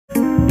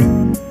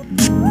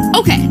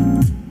Okay.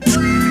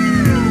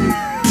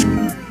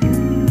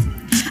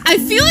 I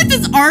feel like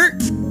this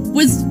art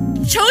was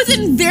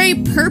chosen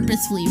very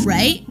purposefully,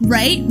 right?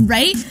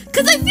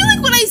 Because I feel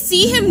like when I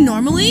see him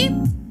normally,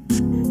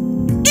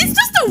 it's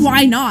just a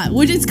why not,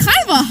 which is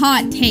kind of a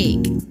hot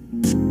take.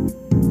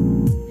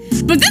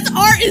 But this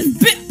art is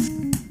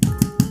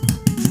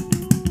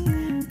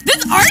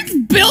art's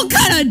built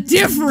kind of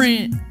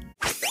different.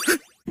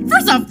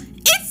 First off,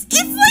 it's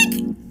like,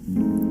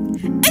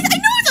 I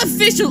know it's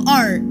official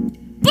art,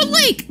 but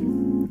like,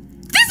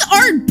 this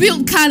art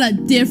built kind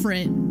of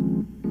different,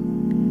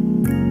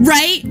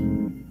 right?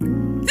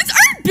 This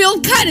art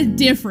built kind of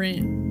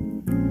different.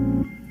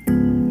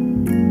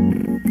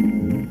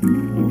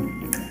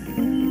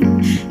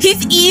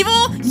 He's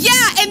evil?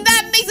 Yeah, and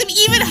that makes him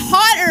even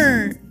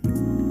hotter.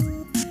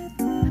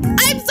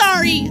 I'm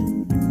sorry.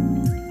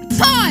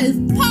 Pause.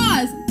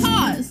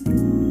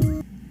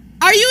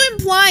 Are you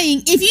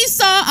implying if you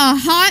saw a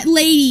hot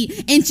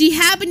lady and she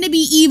happened to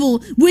be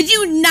evil, would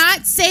you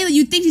not say that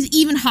you think she's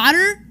even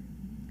hotter?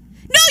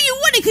 No, you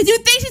wouldn't, because you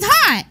think she's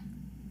hot.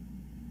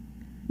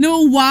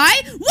 No,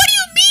 why? What do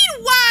you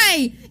mean,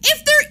 why?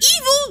 If they're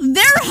evil,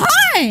 they're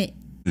hot.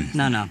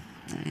 No.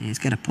 He's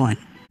got a point.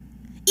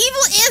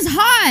 Evil is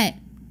hot.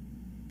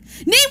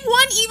 Name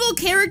one evil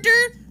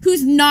character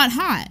who's not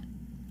hot.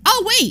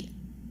 I'll wait.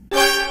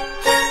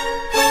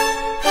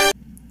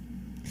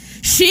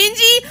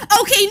 Shinji?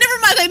 Okay, never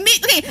mind.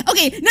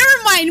 Okay, never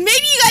mind.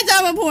 Maybe you guys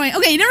have a point.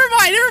 Okay, never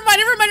mind.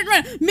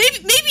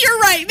 Maybe you're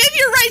right.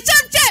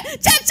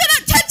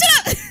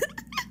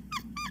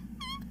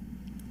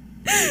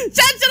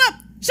 Shut up.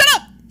 Shut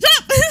up.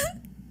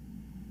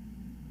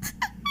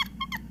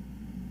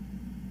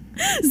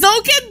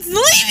 Zolkin,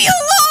 leave me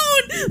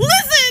alone.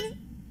 Listen.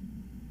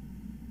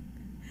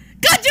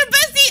 Got your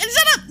bestie and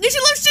shut up. You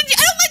should love Shinji.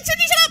 I don't like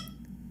Shinji.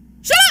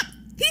 Shut up.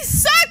 He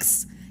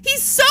sucks.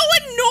 He's so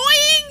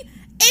annoying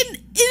and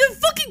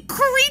fucking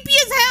creepy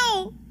as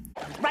hell.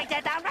 Write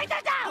that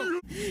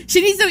down.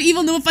 Shinji's so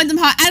evil, Nova finds him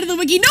hot. Out of the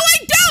wiki. No,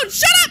 I don't.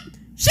 Shut up.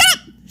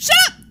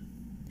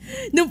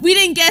 No, we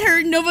didn't get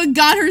her. Nova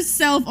got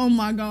herself. Oh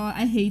my god,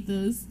 I hate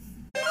this.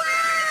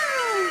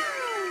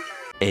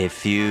 A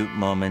few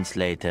moments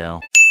later.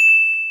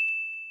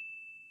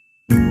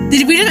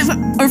 Did we just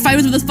fight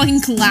with this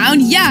fucking clown?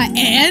 Yeah,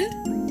 and?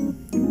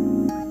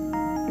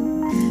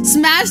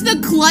 Smash the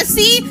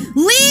Clussy?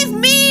 Leave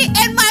me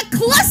and my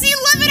Clussy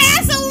living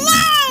ass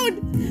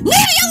alone!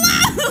 Leave me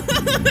alone!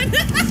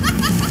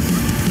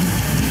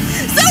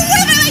 So what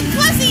if I like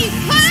Clussy?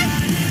 Huh?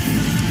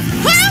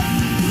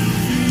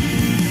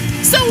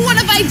 So what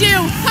if I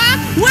do? Huh?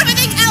 What if I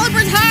think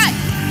Alibert's hot?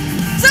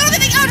 So what if I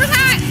think Alibert's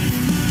hot?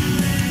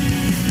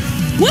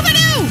 What if I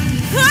do?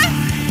 Huh?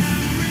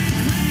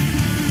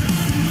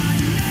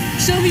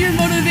 Show me your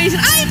motivation.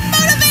 I'm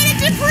motivated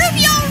to prove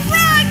y'all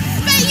wrong!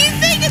 That you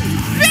think it's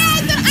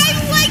bad that I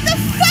like the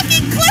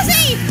fucking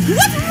Clussy!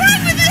 What's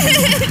wrong with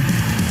it?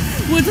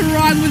 What's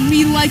wrong with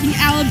me liking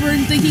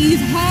Albert and thinking he's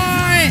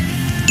hot?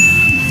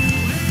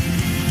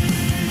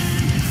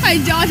 Hi,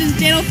 Josh's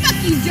channel. Fuck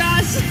you,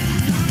 Josh.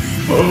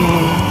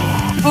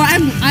 Oh,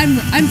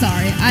 I'm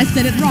sorry. I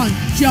said it wrong.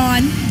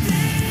 John.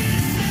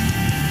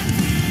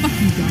 Fuck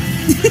you, John.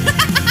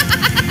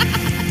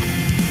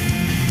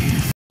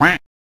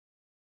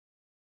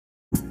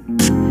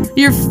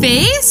 Your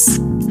face?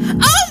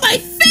 Oh, my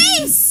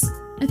face!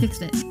 I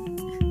fixed it.